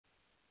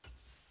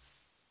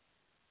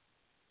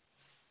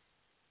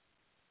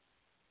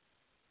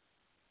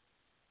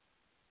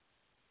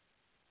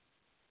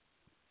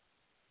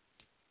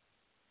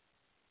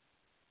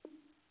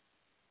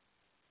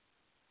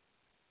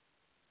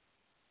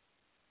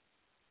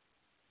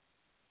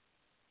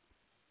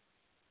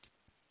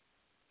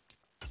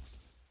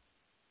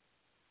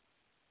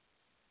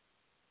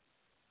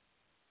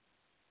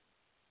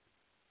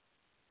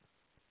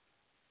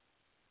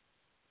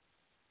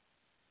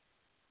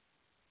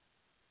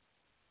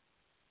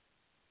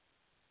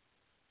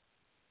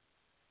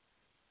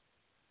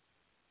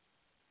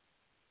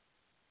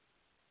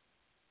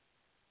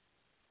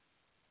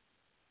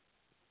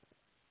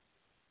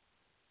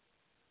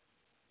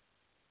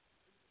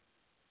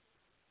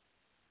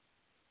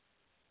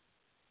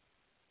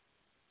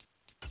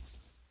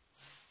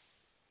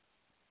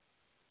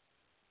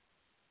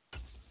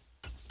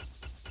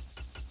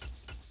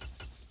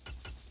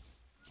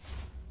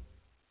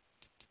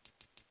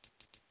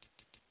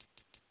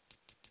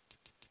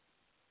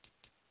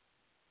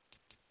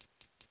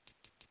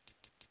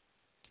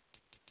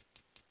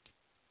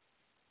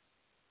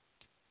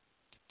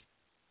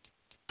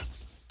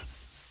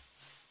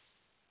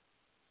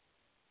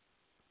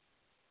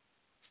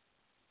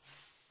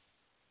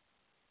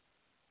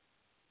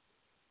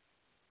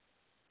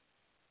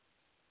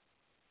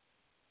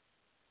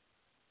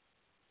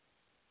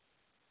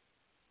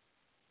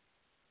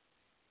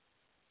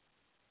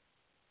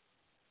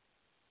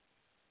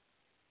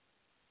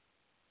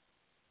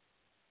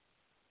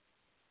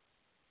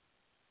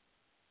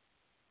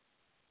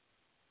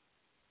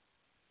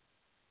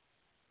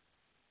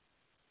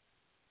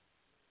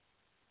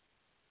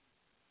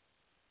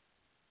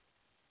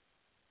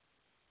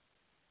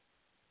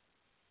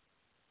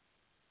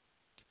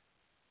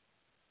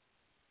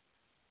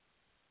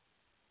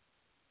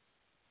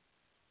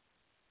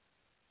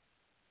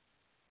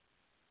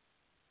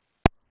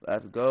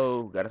Let's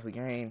go. Got us a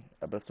game.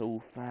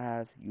 Episode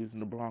 5 using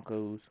the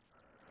Broncos.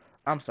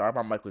 I'm sorry,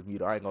 my mic was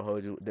muted. I ain't gonna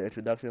hold you the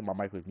introduction. My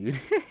mic was muted.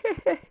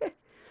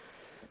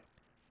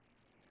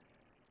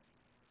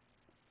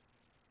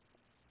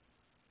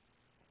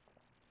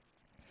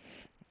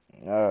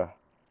 uh,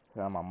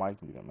 my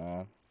mic muted,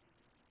 man.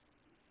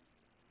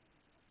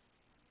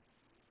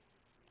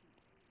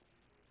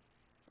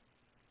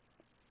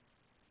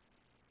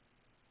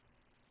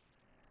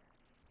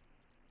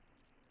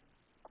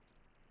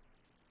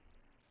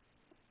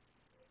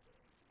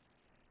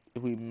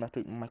 If we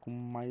metric Michael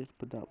Myers,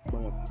 put up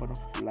a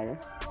flyer.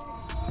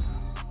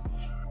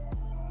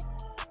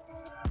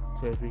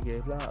 Says we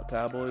gave out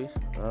Cowboys.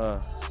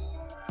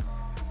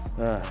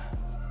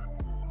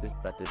 This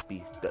about to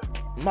be stuck.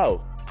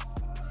 Mo,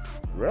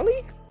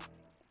 really?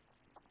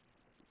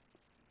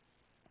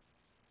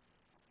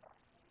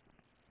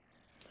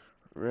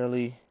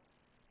 Really?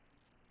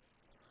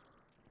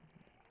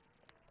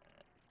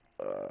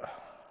 Uh.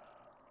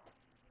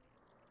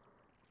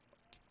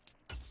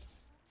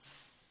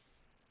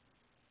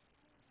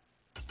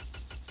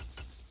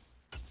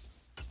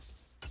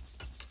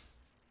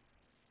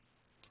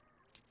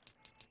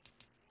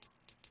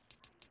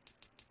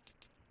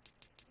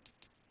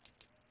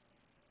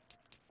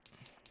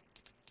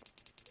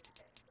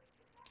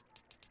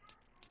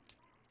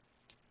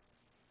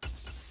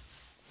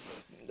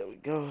 There we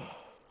go.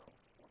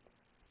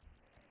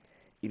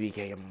 He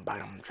became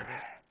bottom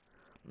track.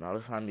 Now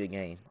let's find me a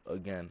game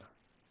again.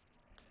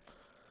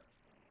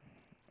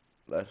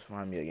 Let's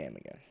find me a game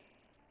again.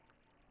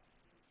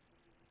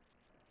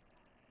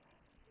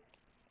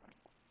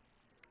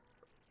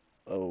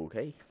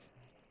 Okay.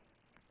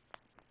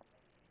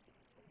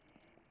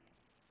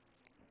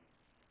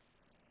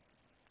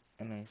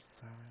 And I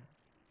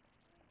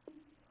saw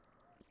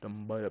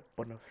them by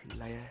upon a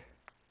flyer.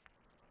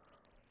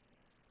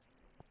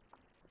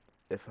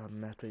 If I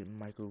metric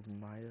Michael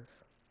Myers.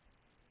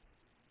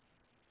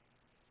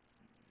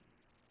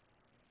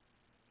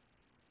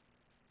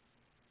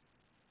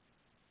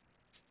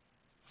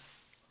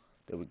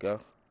 There we go.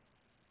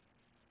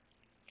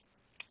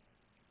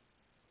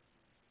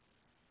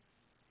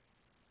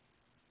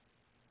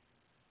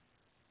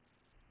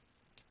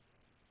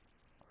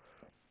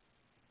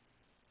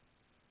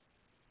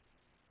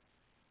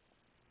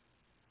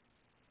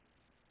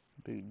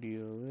 Big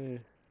deal, eh?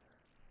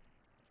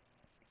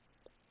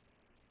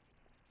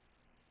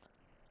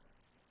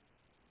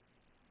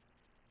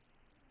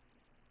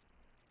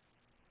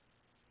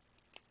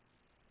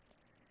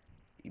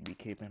 He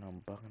became and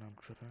I'm bugging, I'm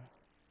tripping.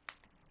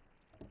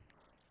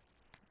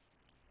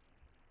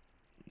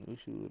 Let me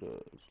see what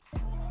it is.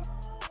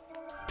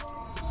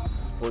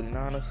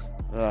 49ers?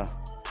 Yeah.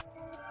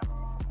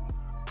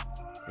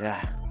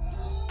 Yeah.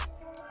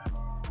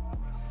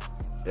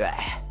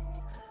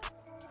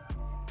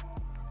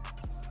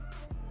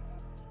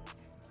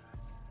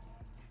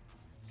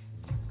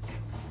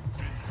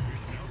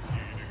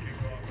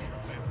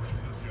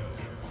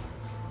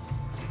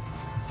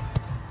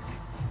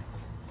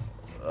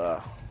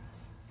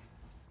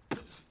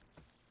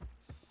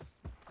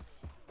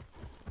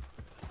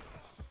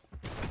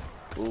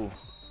 Ooh.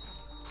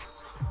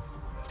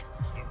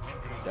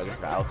 Gotta get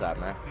to the outside,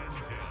 man.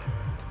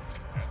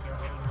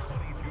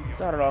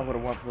 Started off with a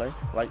one play,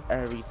 like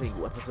every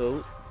single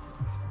episode.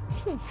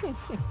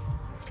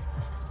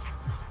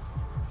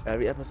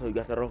 Every episode, you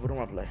got to start off with a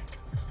one play.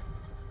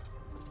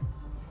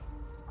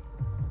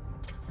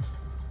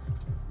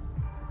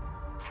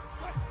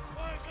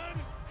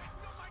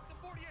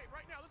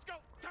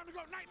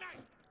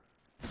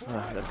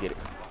 Let's get it.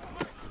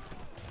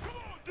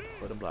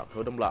 Hold them blocks,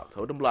 hold them blocks,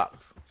 hold them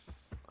blocks.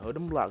 Hold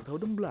them blocks,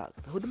 hold them blocks,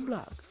 hold them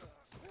blocks.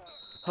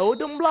 Hold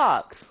them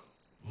blocks.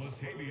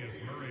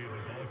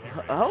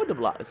 Hold the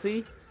block.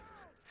 See?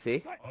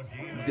 See?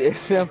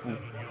 It's simple.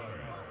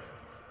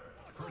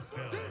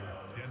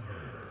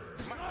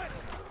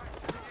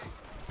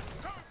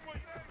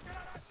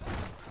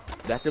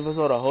 That's the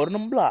episode of holding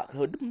them blocks.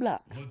 Hold them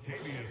blocks.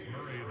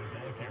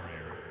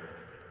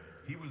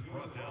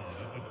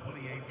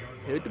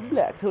 Hold the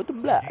blocks. Hold the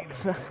blocks.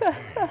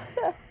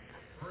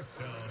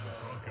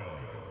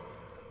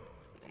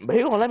 But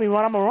he gonna let me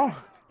run. I'm gonna run.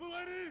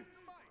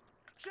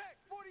 Check.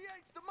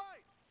 48's the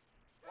mic.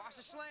 Watch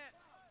the slant.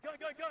 Go.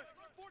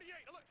 48.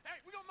 Look, hey,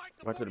 we gonna mic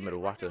the Right to the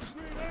middle. Watch this. this.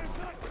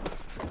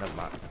 Never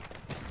mind.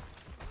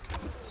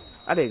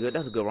 I did good.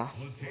 That's a good run.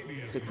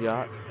 6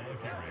 yards.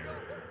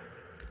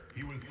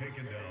 He was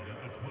taken down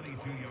at the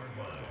 22-yard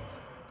line.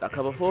 That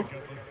cover full.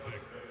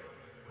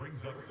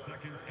 Brings up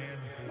 2nd and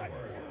 4.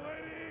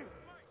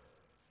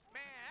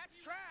 Man, that's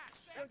trash.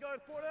 Go.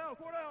 4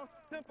 down.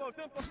 Tempo.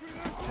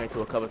 Change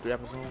to a cover 3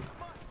 episode.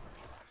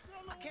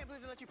 I can't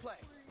believe they let you play.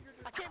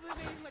 I can't believe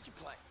they even let you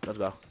play. Let's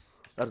go.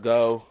 Let's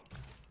go.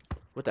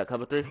 With that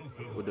cover 3.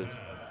 With this.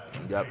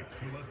 Yep.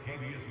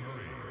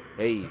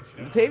 Hey,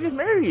 Latavius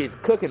Murray is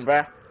cooking,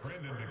 bruh.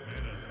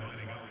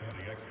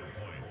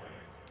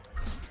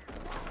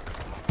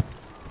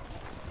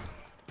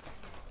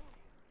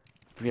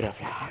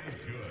 Beautiful.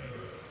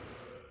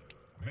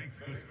 Makes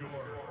the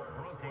score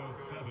Broncos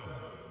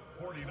 7,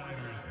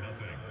 49ers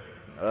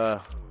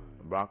nothing.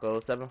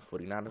 Broncos 7, 49ers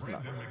Brandon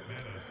nothing.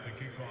 McManus to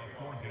kick off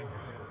for Denver.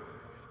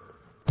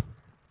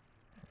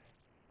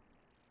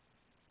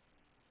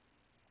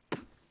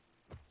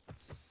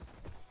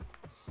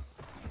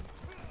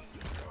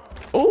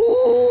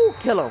 Ooh,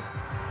 kill him.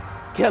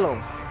 Kill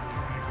him.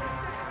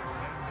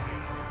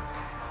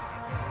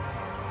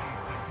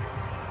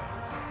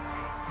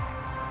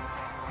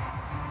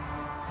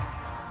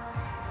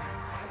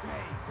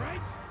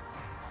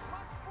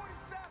 March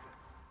 47.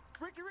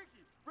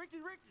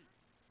 Ricky.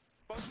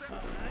 Let's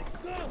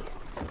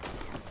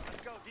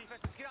go,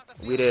 defense. Let's get out the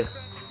field. We there.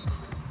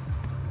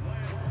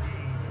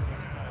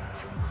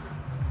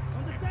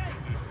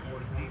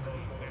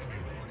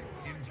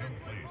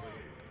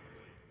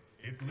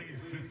 It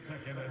leads to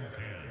 2nd and 10.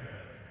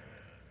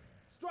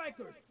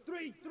 Striker,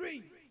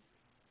 3-3.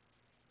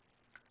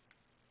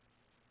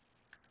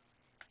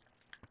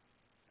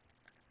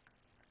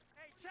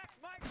 Hey, check,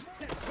 Mike.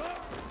 47.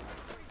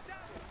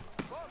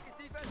 Focus,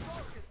 defense,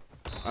 focus.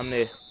 I'm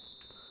there.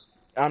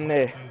 I'm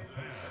there. His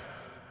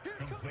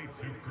pass complete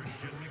to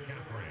Christian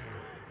McCaffrey.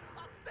 I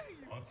see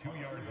you. A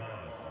 2-yard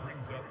loss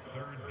brings up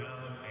 3rd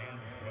down and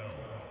 12.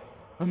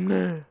 I'm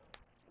there.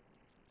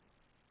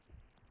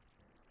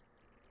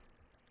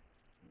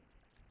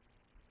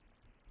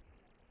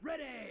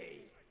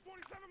 Ready.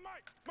 47,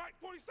 Mike. Mike,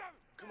 47.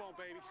 Come on,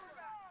 baby.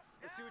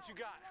 Let's see what you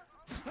got.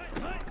 Hey,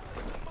 hey.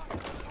 Mike,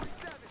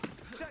 47.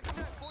 Check,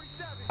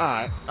 47.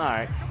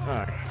 Alright.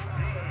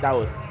 That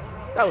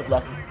was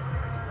lucky.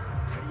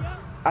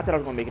 I thought I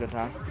was gonna make it in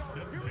time.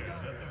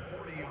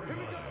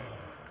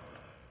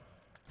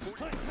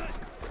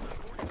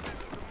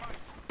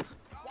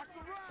 Watch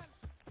the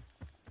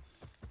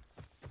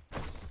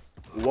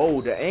run.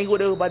 Whoa, the angle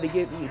they were about to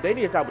get, they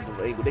need to stop with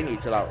the angle. They need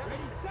to chill out. A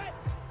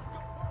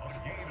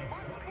gain of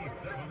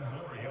 27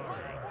 more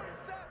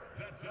yards.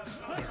 That's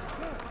another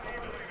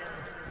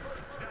 49er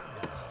first down.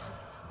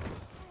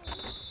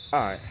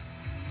 Alright.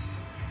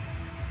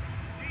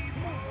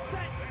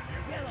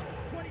 Yellow,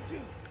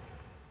 22.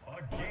 A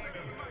gain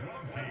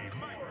of 20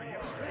 more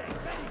yards.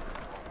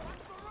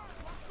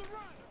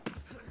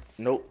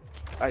 Nope.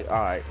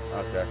 Alright.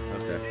 Okay.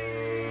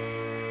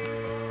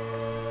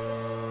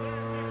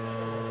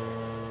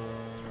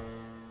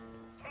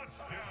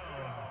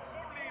 Touchdown,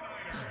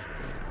 49ers.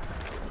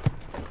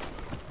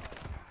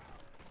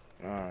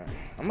 Alright.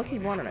 I'm gonna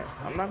keep running it.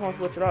 I'm not gonna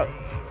switch it up.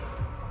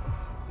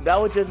 That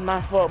was just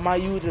my fault. My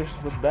users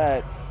was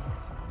bad.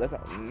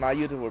 My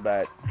users were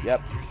bad.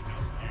 Yep.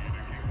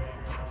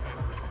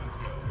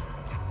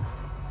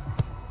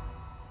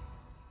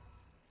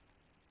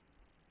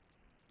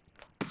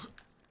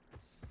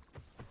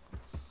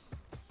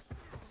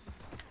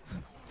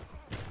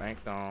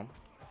 Thanks, Dom.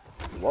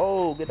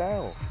 Whoa, get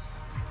down.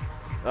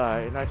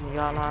 Alright,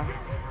 19-yard line.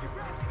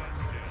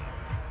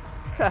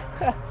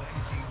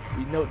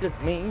 You know what this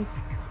means?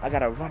 I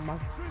gotta run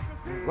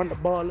the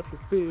ball up the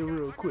field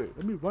real quick.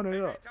 Let me run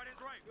it up.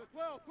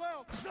 12.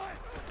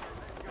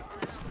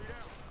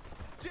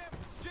 Jim.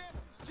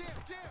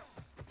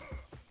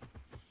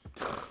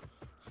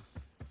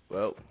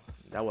 Well,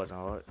 that wasn't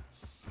hard.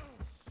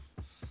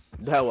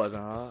 Well,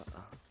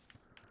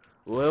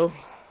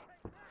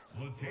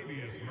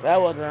 that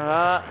wasn't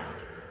hard.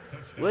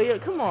 Well, yeah,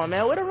 come on,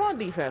 man. Where the run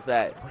defense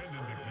at? Brandon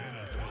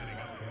McManus lining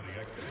up for the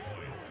extra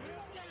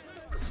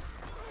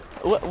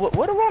point.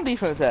 Where the run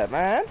defense at,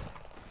 man?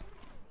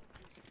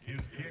 His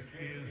kick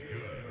is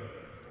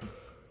good.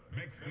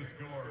 Makes the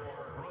score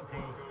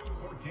Broncos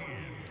 14,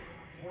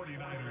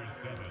 49ers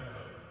 7.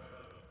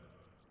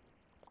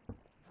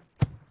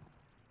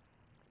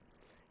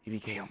 He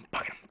became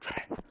fucking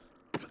trash.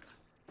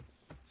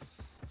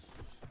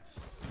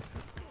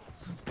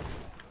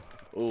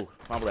 Ooh,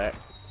 fumble that. The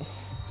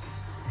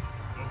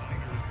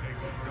Niners take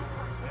over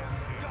first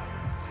and 10.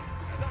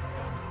 At the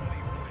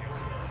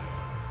 24-yard line.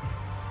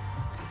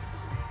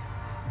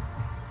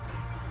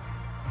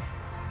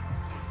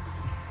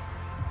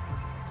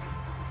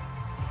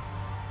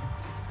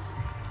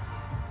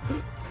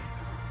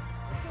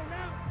 Let's go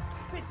now.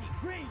 50,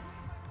 green.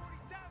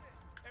 47.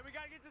 And we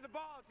gotta get to the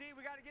ball, D.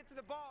 We gotta get to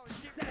the ball and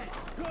keep Set,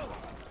 go.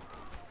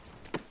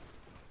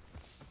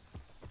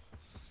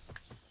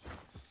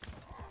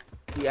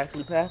 He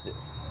actually passed it.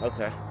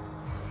 Okay.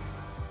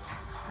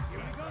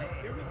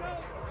 Here we go.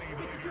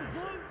 52,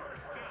 blue.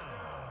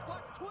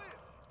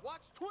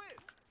 Watch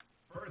twist.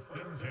 First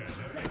and 10.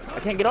 I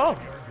can't get off.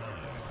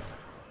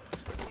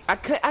 I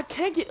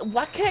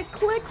can't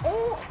click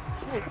on.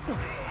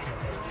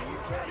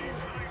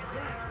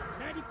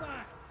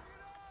 95.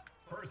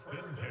 First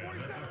and 10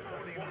 at the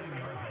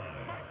 49-yard line.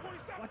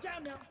 Watch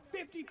out now.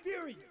 50,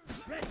 fury.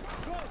 Ready,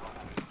 go.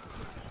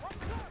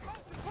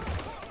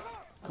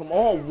 Come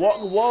on,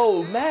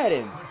 whoa,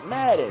 Madden,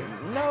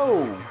 no.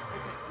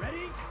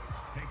 Ready?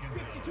 Taken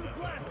 52 down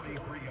black. at the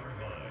 43-yard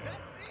line.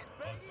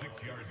 A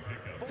 6-yard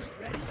pickup.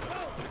 Ready, go.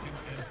 Second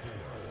and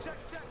 4. Check,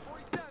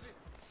 47.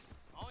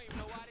 I don't even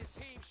know why this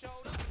team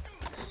showed up.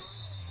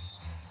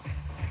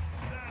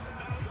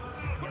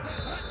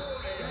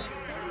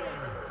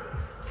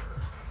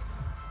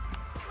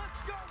 Let's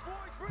go,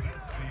 boys. Bring it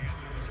up.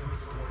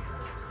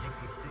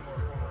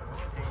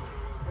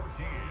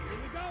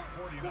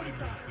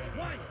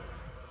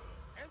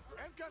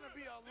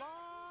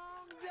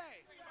 long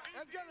day.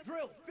 That's gonna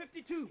Drill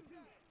 52.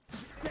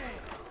 Stand.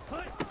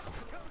 Hunt.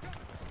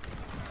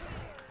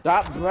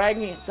 Stop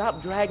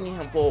dragging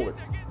him forward.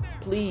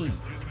 Please,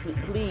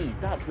 please,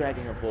 stop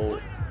dragging him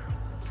forward.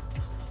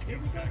 Here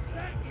we go,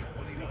 set.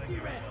 60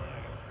 red.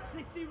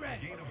 60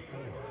 red. Gain of 4.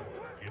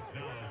 It's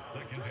now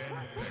 2nd and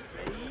 6.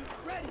 Ready,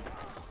 ready.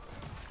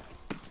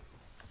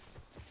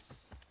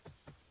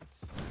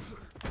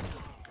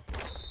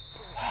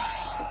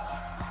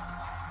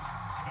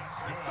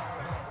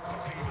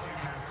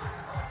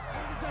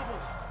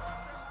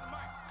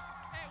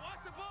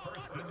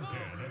 First and 10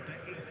 at the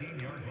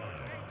 18-yard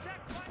line.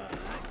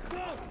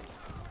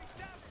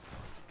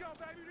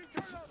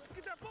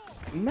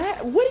 Matt,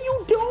 what are you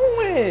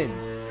doing?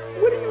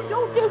 What are you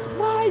doing?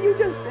 Why are you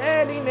just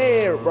standing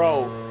there,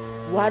 bro?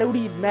 Why do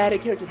these Madden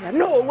characters have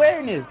no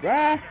awareness,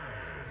 bruh?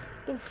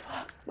 The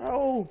fuck,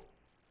 bro?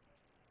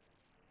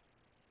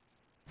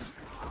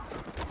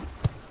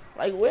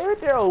 Like, where's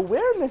their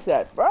awareness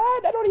at,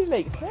 bruh? That don't even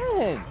make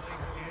sense.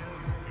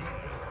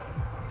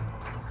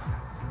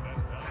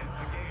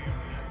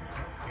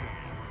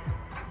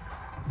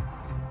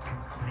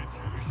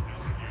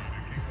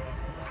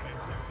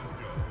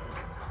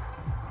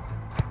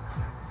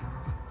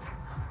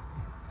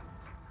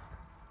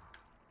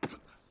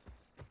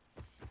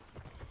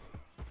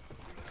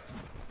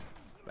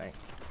 Thanks.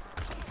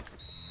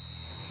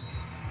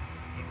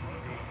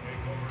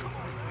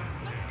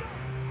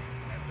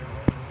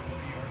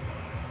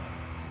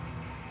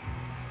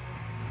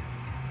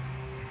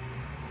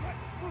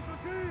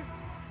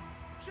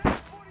 Check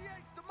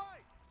 48's the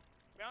mic.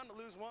 Bound to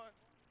lose one.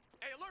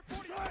 Hey, alert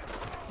 48.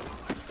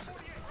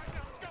 48 right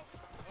now. Let's go.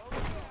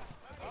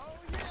 Oh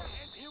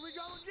yeah. And here we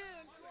go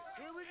again.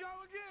 Here we go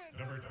again.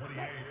 Number 28,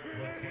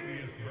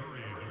 Latavius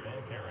Murray, the ball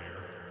carrier.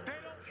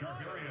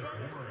 Shavarius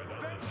Ward on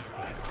the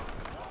tackle.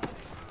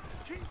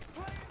 Keep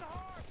playing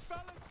hard,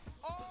 fellas.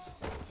 All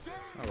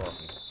day. I lost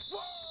him.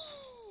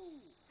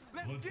 Woo!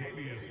 Let's get it.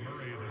 Latavius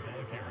Murray, the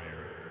ball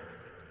carrier.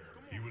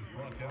 He was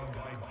brought down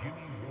by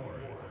Jimmy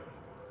Ward.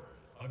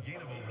 A gain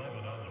of 11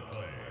 on the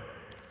play.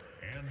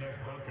 And the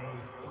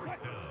Broncos first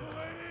down.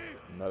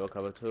 Another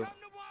cover 2. Come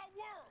to my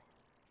world.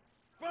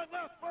 Right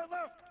left.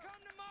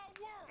 Come to my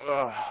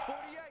world.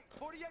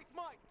 48's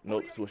Mike.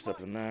 Nope, switched up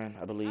to 9,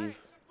 I believe. Hey,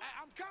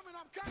 I'm coming.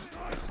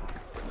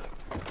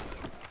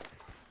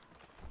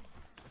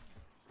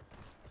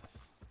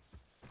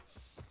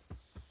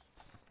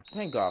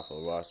 Thank God for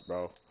Russ,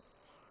 bro.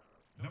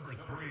 Number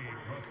 3,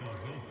 Russell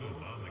Wilson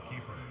on the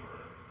keeper.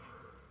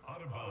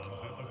 Out of bounds at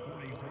the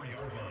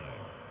 44-yard line.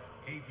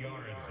 8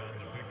 yards on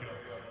the pickup.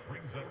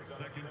 Brings up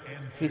 2nd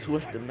and 2. He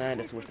switched to 9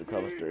 and switched to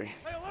cover 3.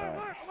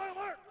 Alright.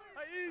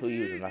 Who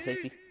using my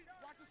safety?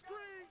 Watch the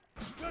screen.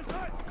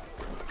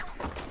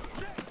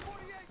 Check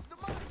 48's the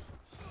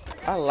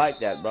mic. I like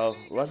that, bro.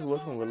 Russell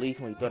Wilson released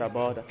when he threw that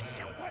ball. To Jerry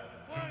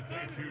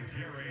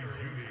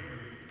Judy.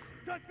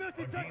 A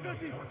gain of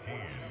 14.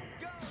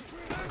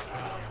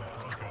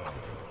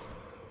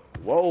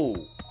 Whoa,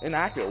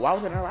 inaccurate. Why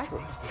was it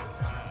inaccurate?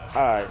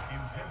 Alright.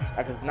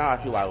 Now I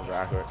see why it was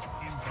inaccurate.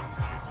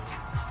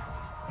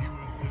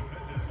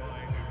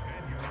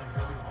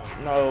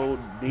 No,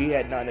 he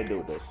had nothing to do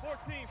with this. 14.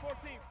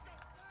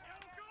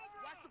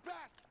 Watch the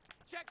pass.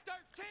 Check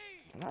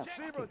 13. Nah,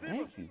 fucking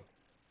thank you.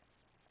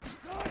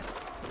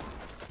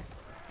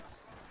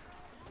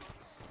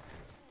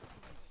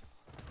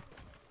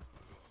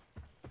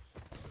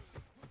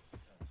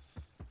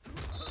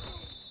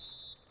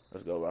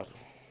 Let's go, Russell.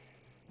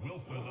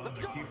 Wilson on the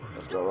keeper.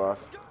 Let's go, Ross.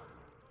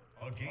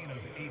 A gain of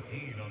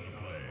 18 on the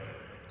play.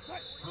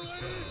 First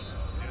down,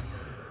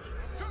 Denver.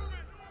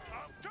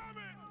 I'm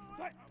coming.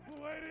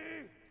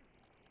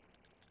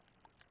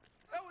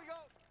 There we go.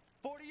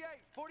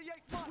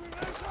 48's mine.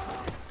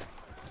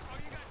 Oh,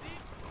 you got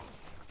deep.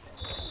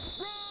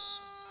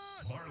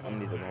 Run! I'm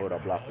needing to hold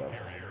up block though.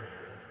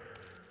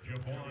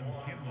 Javon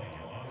Kinlaw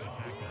on the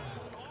tackle.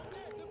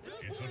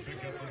 It's a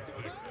pickup of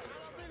 6.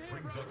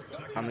 Brings up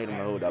 2nd. I'm needing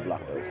to hold that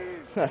block though.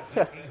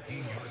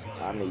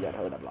 I need that to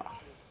hold that block.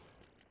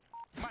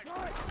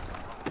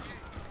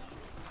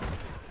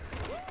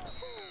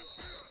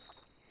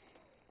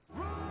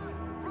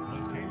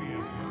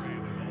 Latavius Murray,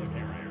 the ball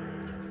carrier.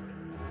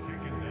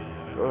 Taken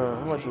down.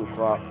 How much you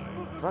clock?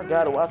 If I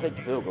got it, well, I'll take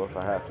the field goal if I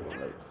have to.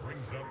 Like,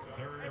 Brings up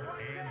 3rd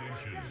and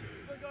inches.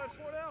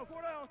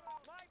 Four down.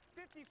 Mike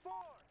 54.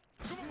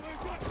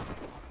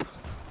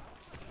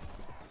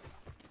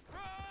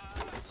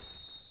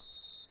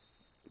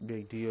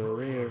 big deal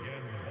there.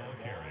 Again, the ball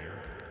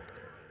carrier.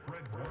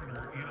 Fred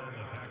Warner in on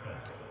the tackle.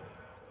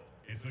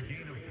 It's a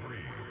gain of 3.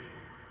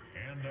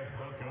 And the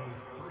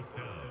Broncos first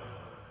down.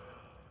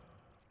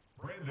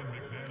 Brandon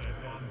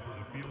McManus on for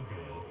the field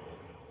goal.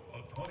 A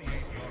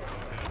 28-yard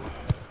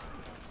attempt.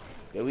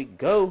 There we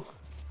go.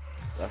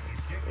 That's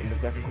in the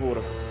second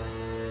quarter.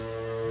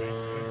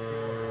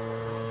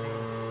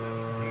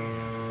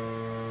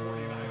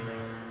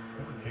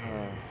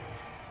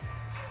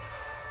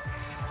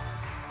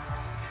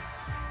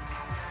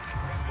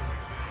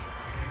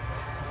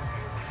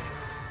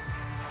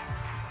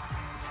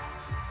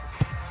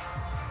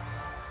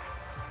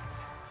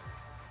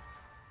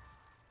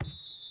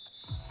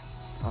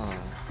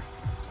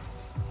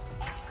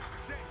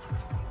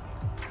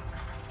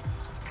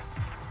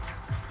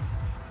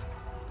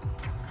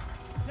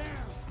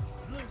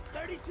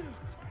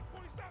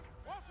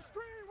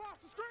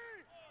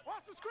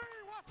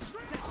 screen, watch the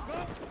screen.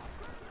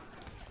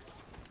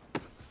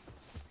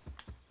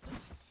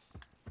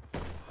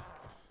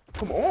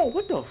 Come on,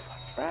 what the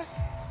fuck, bruh?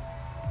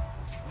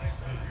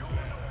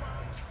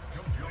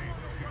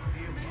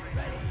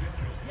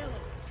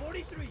 Yellow,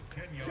 43.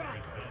 10 Shot,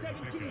 yards on the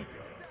 17. pickup.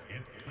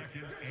 It's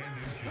second and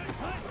inches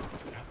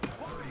at the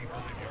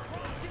 35-yard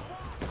line.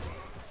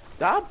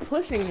 Stop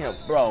pushing him,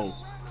 bro.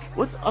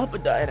 What's up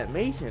with the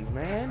animations,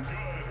 man?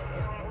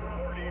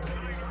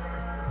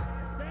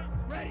 Set,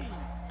 ready.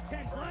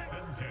 10 flat.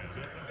 First and 10 at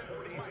the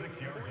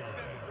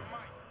 46-yard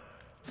line.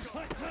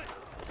 Cut, cut.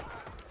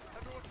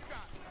 Heavy, what you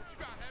got? What you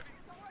got, Heavy?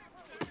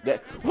 That,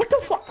 what the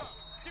fuck?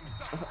 Give me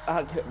something.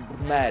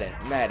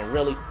 Madden,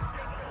 really?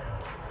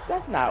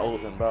 That's not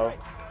open, bro.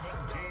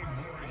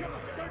 Come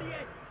on,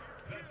 38.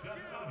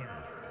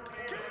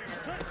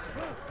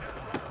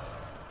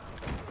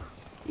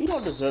 You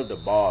don't deserve the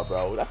ball,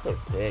 bro. That's a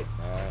pick,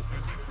 man.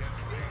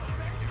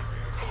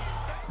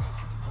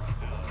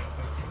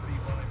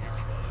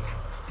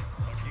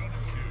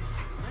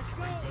 Let's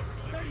go.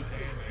 32.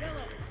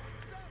 Yellow.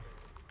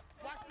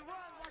 Watch the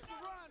run, watch the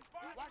run.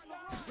 Watch the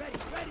run. Ready,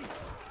 ready.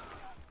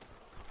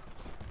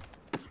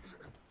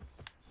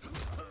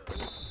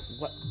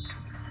 What?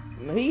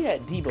 He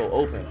had Debo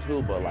open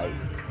too, but like,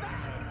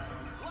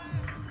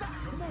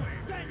 Come on,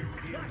 set.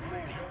 Black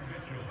ball.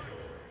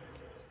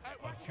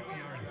 A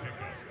 2-yard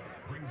pickup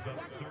brings up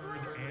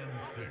third and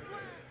 6.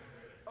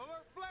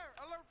 Alert flare,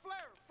 alert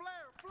flare,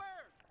 flare,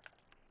 flare.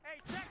 Hey,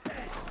 check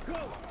that.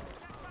 Go.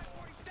 Check my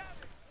 47.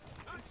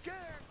 I'm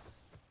scared.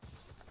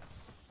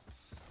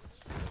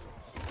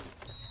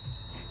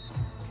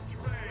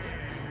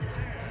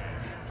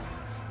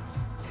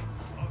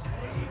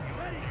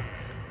 Ready.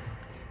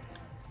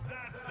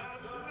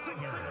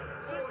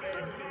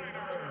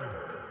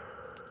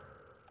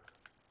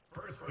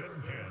 First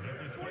and 10 at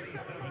the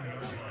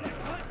 27-yard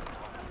line.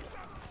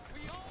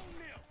 We own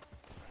them.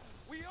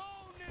 We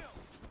own them.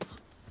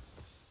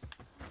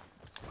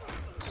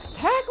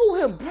 tackle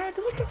him, man.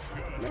 What the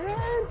fuck,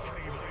 man?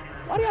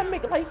 Why do y'all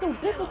make life so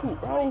difficult,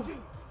 bro?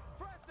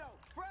 Fresno,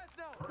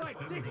 Fresno. Fight,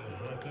 First and six.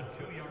 goal at the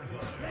 2-yard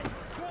line. Ready,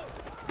 go.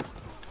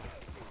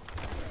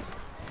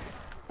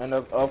 And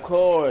of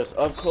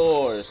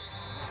course.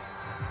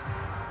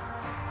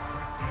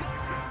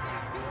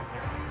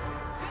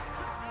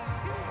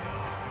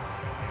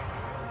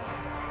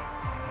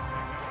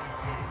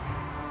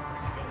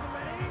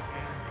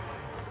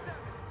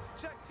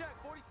 Check,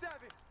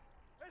 47.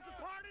 It's a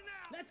party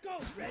now. Let's go.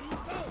 Ready,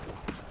 go.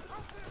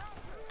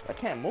 I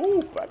can't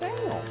move, bro. Damn.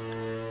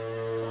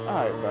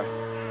 Alright, bro.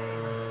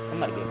 I'm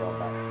gonna get ball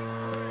back.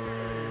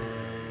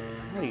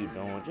 What are you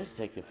doing? Just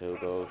take the field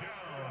goal.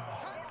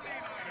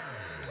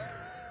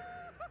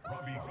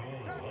 Robbie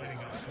Gould lining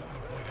up for the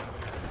point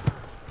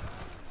after.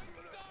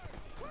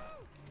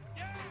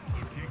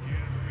 The kick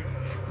is good.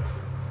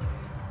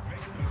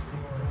 Makes the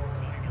score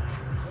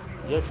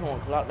Niners You're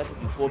showing clock. That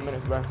took you 4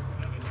 minutes, bro. 17.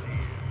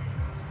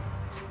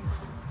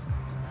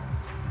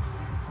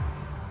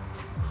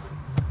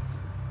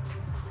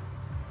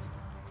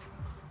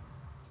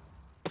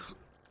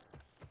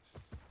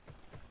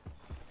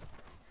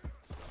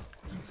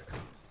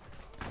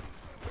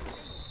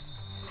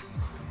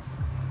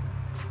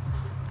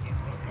 The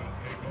Broncos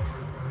take over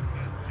first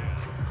and 10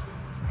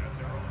 at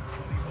their own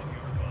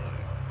 21-yard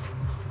line.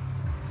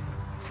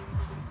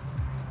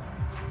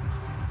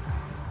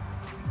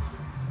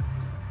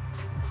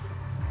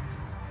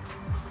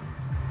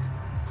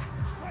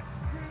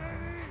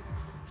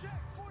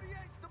 Check,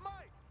 48's the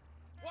mic.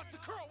 Watch the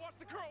curl, watch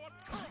the curl, watch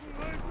the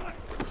curl.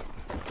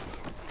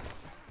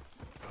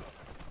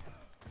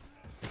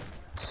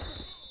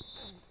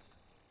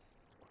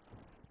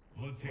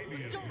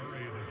 Latavius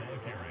Murray, the ball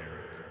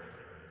carrier,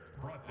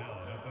 brought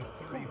down at the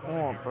 35. Come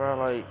on, bro.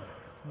 Like,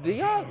 do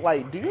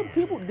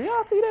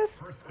y'all see this?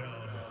 First down,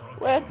 Broncos.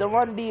 Where's the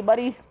run D,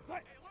 buddy? Hey,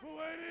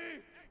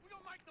 we're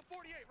gonna mic the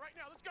 48 right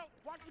now. Let's go.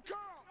 Watch the curl,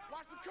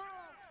 watch the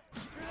curl.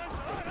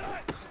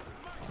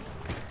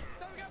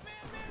 So we got man.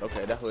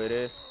 Okay, that's where it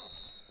is.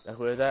 That's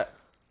where it's at.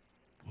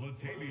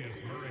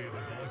 Latavius Murray, the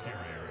ball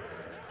carrier,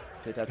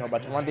 Did y'all talk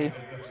about the run D? at the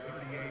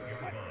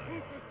 38-yard line.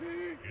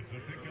 It's a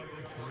pickup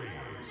of 3.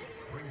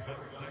 Brings up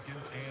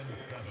second and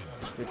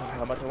 7. Did y'all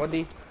talk about the run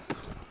D?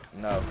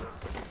 No.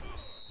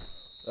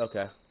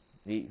 Okay.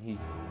 He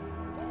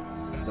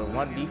the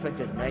run defense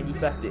is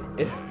manufactured.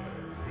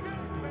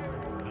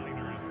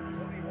 Niners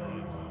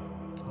 21,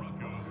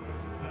 Broncos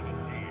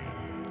 17.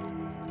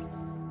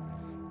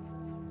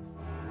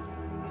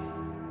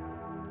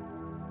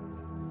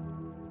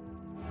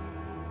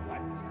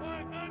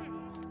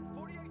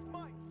 48's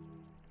mic.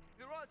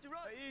 He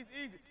runs.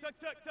 Easy.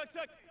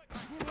 Tuck.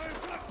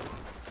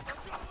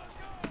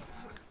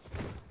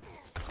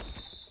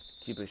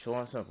 Keep it short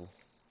and simple.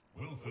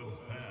 Wilson's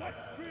pass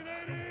complete to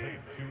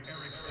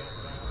Eric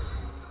Silver.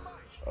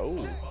 Oh.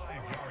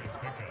 5-yard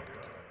pickup.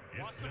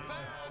 It's now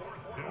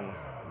 4th down.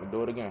 I'm gonna do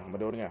it again.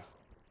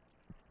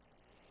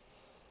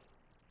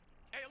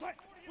 Hey, look.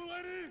 We're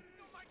gonna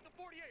mic the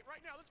 48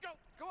 right now. Let's go.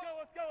 Come on.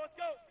 Let's go.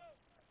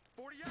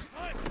 48.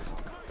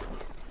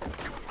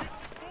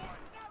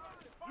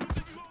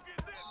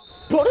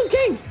 Bro, this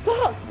game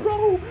sucks,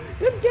 bro.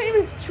 This game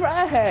is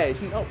trash.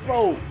 You know,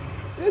 bro.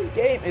 This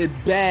game is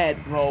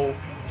bad, bro.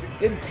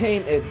 This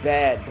game is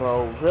bad,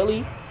 bro.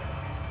 Really?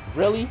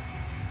 Really?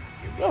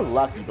 You're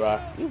lucky, bro.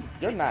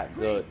 You're not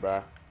good,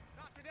 bro.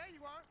 Not today,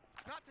 you are.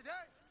 Not today.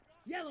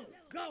 Yellow,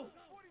 go.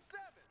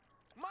 47.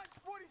 Mike's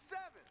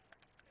 47.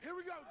 Here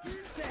we go, D.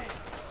 Stand.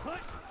 Cut.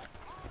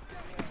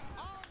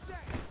 All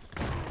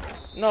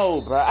day.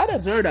 No, bro. I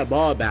deserve that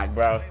ball back,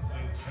 bro.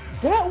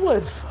 That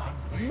was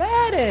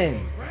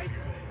Madden. Right.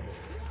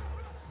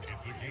 It's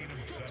a gain of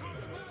 7.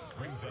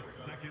 Brings up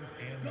 2nd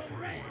and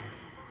 3.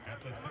 At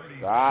the 30.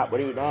 Stop. What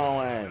are you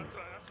doing?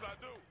 That's what I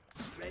do.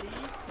 Ready,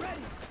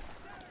 ready.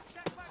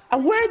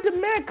 Where's the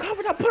man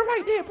coverage? I put it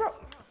right there, bro.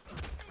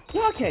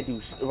 Y'all can't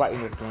do shit right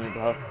in this game,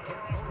 bro.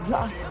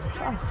 Y'all,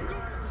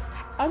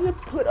 I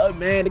just put a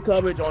man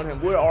coverage on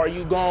him. Where are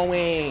you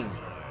going?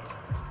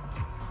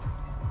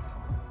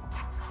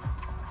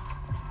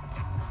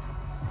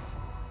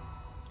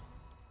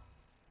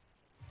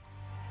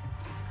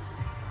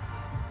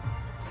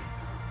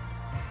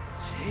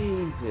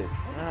 Jesus.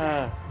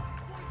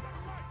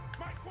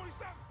 Mike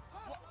 47.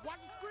 Watch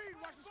the screen.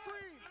 Watch the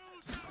screen.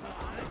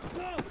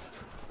 Go.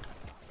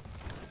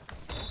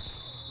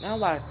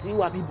 Now I see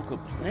why people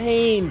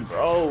complain,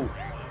 bro.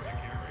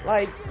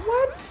 Like,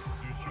 what?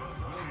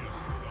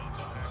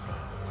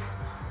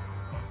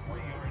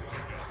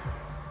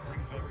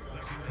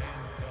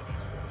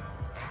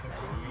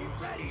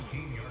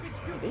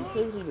 They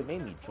seriously just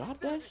made me drop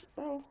that shit,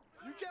 bro?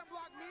 You can't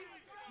block me.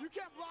 You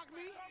can't block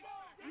me.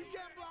 You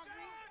can't block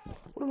me.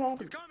 What wrong He's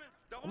with coming.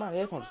 Double my up.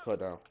 headphones cut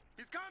down?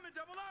 He's coming.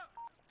 Double up.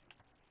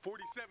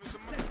 47's the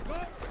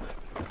move.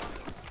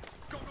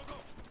 Go, go, go.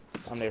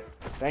 I'm there.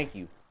 Thank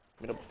you.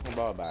 Give me the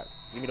ball back.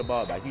 Give me the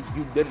ball back. You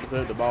didn't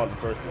deserve the ball in the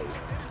first place.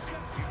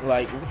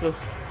 Like, what the...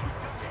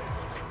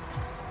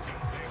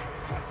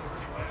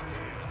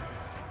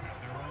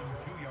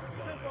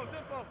 Tempo,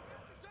 tempo.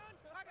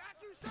 I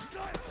got you,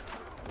 son.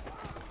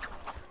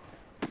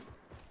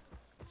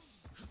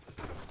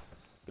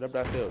 Get up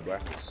that field, bro.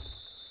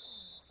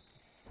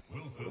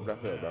 Wilson. Get up that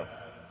field, bro.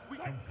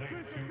 Complete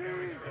to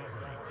Eric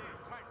Silver.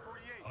 Mike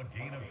 48. A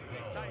gain of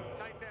 12.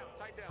 Tight down,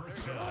 tight down.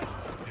 First down,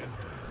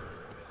 Denver.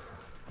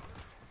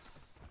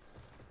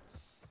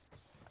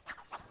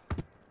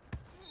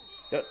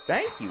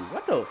 Thank you.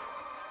 What the... Wilson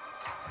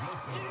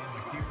on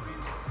the keeper.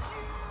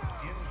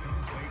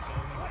 Incomplete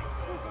on the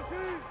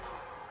football.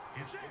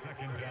 It's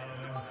 2nd down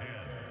and 10.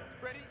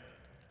 Ready?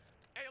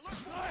 Hey, look,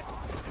 boy. I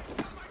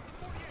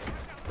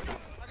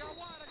got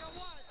wide, I got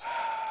wide.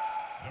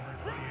 Number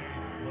 28,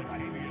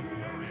 Latavius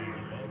Murray,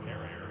 the ball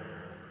carrier.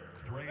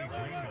 Dre Greenlaw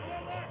on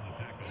the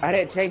tackle. I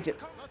didn't change it.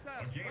 A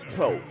gain of 2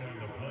 Yo. on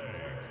the play.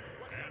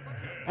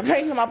 I'm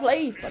changing my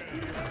plays. But...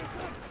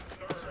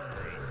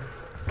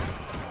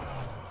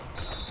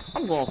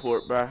 I'm going for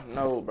it, bro.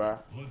 No, bro.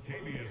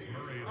 Latavius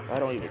Murray I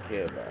don't even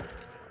care, bro.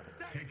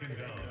 taken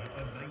down at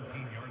the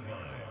 19-yard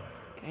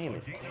line. Game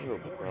is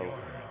terrible, bro.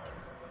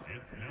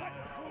 It's now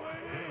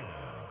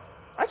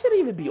I shouldn't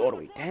even be all the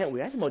way down.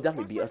 I should most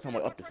definitely be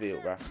somewhere up the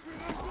field, bro.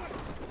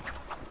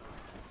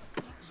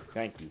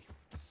 Thank you.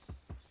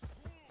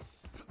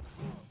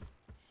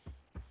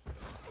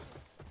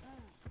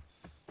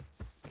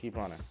 Keep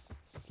running.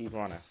 Keep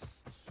running.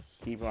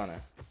 Keep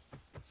running.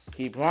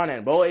 Keep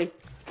running, boy.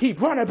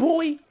 Keep running,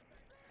 boy.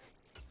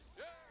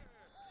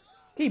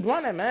 Keep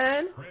running,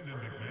 man. Brendan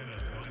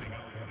McManus lining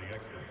up for the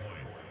extra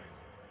point.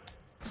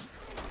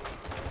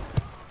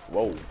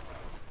 Whoa.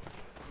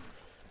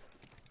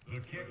 The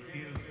kick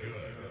is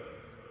good.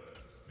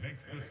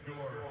 Makes the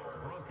score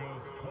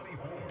Broncos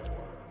 24,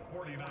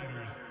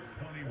 49ers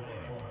 21.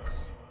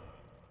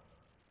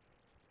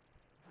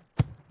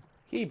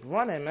 Keep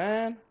running,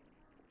 man.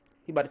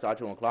 He about to start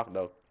you on clock,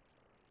 though.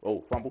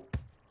 Oh, fumble.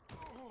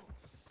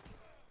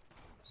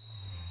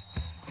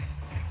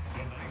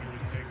 The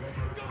Niners take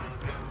over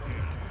first and 10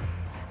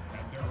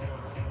 at their own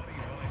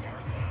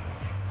 25-yard line.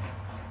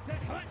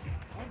 Set hut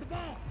on the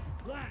ball.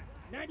 Black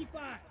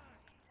 95.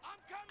 I'm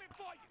coming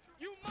for you.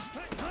 You must.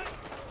 Hut, hut.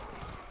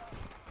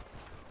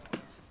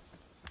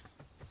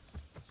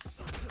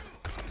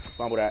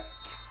 Fumble that.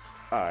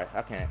 Alright,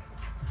 I can't.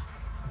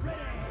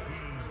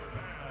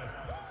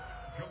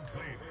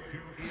 Complete to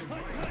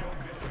Elijah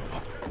Mitchell.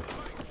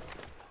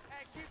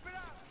 Hey, keep it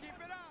up. Keep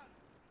it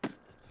up.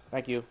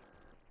 Thank you.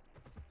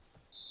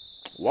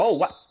 Whoa,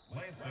 what?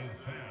 Lance's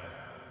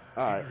pass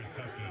Alright.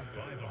 intercepted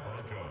by the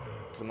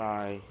Broncos.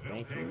 Tonight. They'll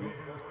Thank take you. over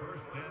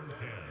first and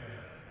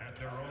 10 at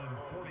their own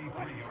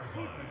 43-yard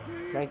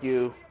line. Thank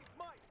you.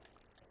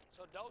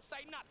 So don't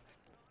say nothing.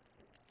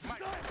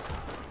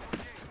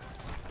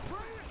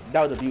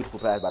 That was a beautiful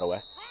pass, by the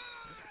way.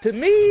 To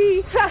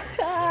me!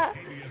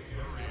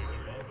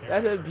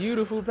 That's a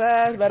beautiful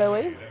pass, by the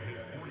way.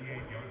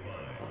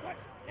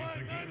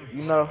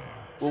 You know,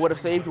 we would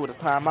have saved you with a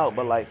timeout,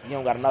 but like, you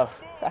don't got enough.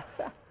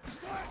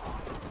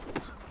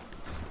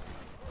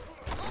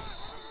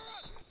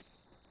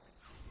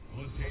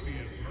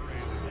 Latavius Murray,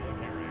 the ball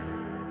carrier.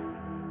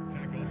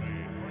 Tackle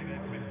made right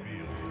at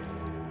midfield.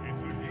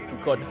 It's a gain You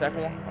of caught the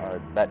second one?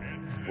 Or that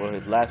was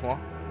his last one?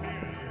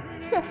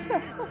 Check the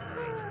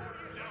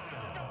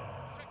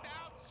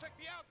outs. Check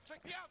the outs.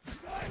 Check the outs.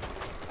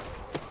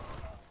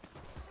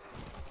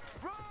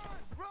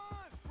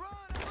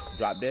 Run.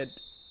 Drop dead.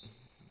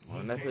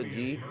 And that's a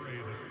G.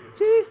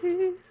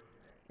 Cheese.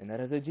 And that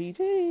is a G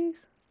cheese.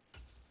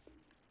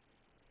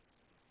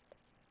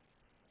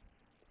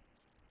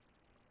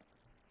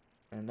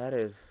 And that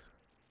is.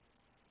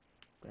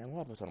 Damn, what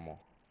happened to them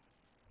all?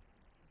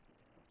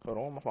 Hold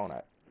on, where my phone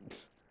at?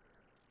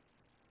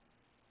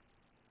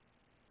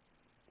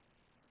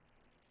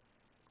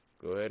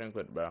 Go ahead and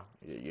quit, bro.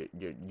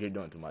 You're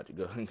doing too much.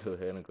 Go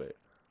ahead and quit.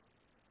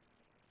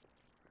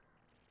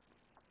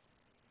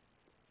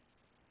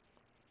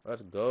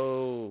 Let's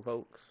go,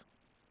 folks.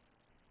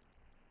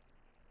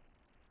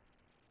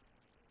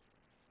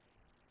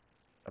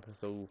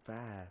 Episode 5.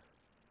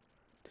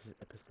 This is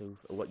episode.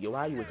 What? Yo,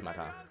 why are you wasting my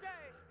time?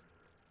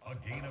 A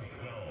gain of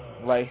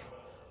 12. Like,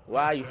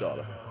 why are you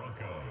talking?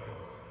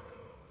 Broncos.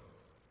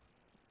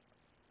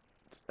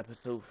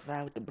 Episode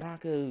 5 with the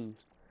Broncos.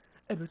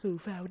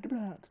 Episode 5 with the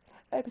Bronx.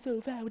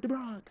 Episode 5 with the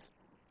Bronx.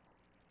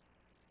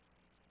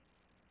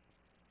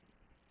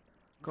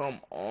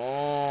 Come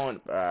on,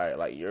 alright,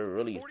 like you're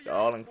really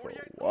stalling for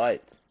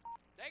what?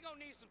 They gonna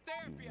need some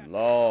therapy.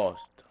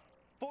 Lost.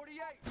 48.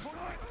 Hey,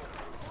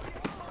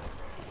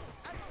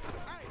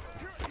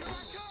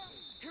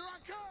 here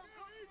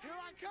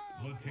I come.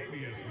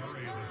 Latavius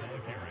Murray, the ball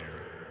carrier.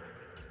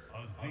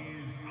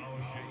 Aziz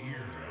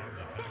Al-Shair on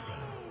the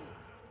tackle.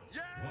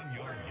 1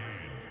 yard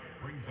gain.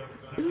 Brings up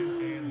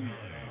 2nd and 9.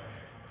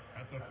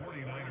 At the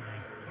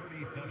 49ers'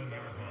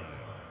 37-yard line.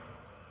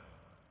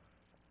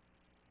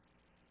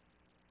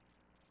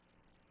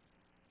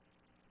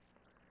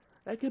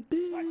 Like a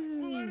bitch.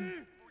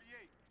 48.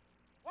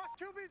 Watch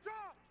QB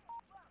drop.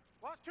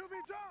 Watch QB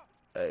drop.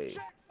 Hey.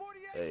 Check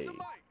 48's Hey. the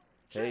mic.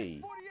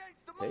 Hey. Check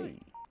 48's the Hey.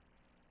 mic.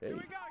 Hey. Here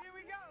we go.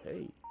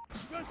 Hey.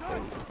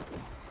 Hey.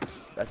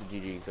 That's a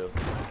GG, so.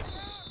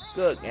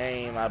 Good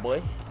game, my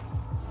boy.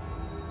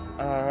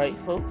 Alright,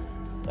 folks.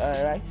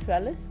 Alright,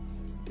 fellas.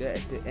 We're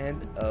at the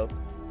end of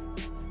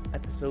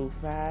episode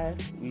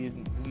 5. We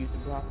using the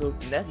Broncos.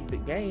 Next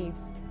big game,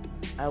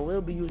 I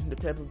will be using the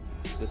Tampa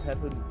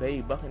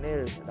Bay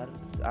Buccaneers.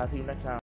 I'll see you next time.